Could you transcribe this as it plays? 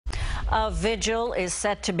A vigil is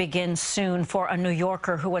set to begin soon for a New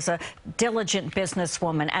Yorker who was a diligent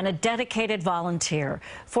businesswoman and a dedicated volunteer.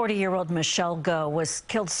 40-year-old Michelle Go was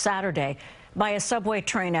killed Saturday by a subway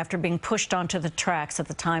train after being pushed onto the tracks at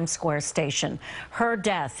the Times Square station. Her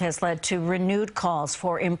death has led to renewed calls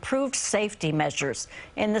for improved safety measures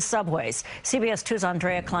in the subways. CBS 2's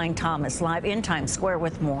Aundrea Cline-Thomas live in Times Square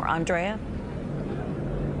with more. Aundrea?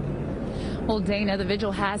 Well, Dana, the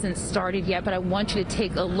vigil hasn't started yet, but I want you to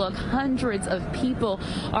take a look. Hundreds of people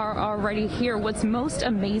are already here. What's most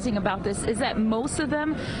amazing about this is that most of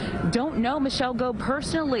them don't know Michelle Go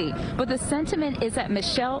personally, but the sentiment is that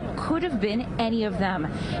Michelle could have been any of them.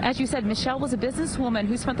 As you said, Michelle was a businesswoman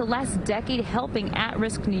who spent the last decade helping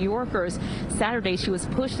at-risk New Yorkers. Saturday, she was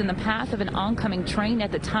pushed in the path of an oncoming train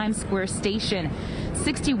at the Times Square station.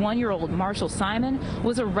 61-year-old Marshall Simon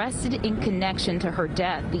was arrested in connection to her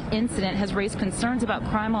death. The incident has raised concerns about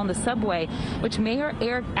crime on the subway, which Mayor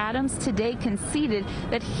Eric Adams today conceded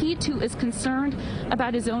that he too is concerned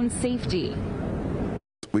about his own safety.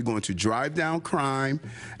 We're going to drive down crime,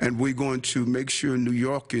 and we're going to make sure New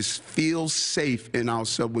Yorkers feel safe in our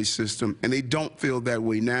subway system, and they don't feel that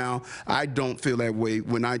way now. I don't feel that way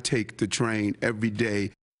when I take the train every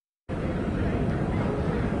day.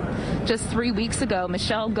 Just 3 weeks ago,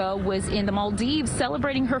 Michelle Go was in the Maldives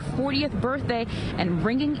celebrating her 40th birthday and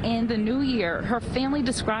ringing in the new year. Her family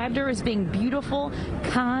described her as being beautiful,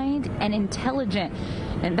 kind, and intelligent.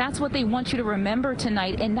 And that's what they want you to remember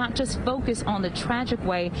tonight, and not just focus on the tragic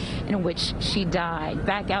way in which she died.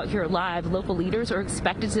 Back out here live, local leaders are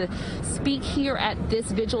expected to speak here at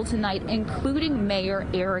this vigil tonight, including Mayor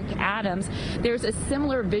Eric Adams. There's a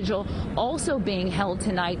similar vigil also being held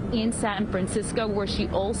tonight in San Francisco, where she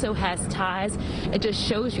also has ties. It just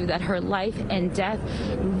shows you that her life and death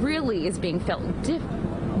really is being felt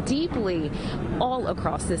deeply all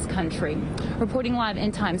across this country. Reporting live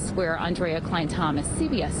in Times Square, Aundrea Cline-Thomas,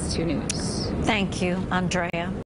 CBS 2 News. Thank you, Aundrea.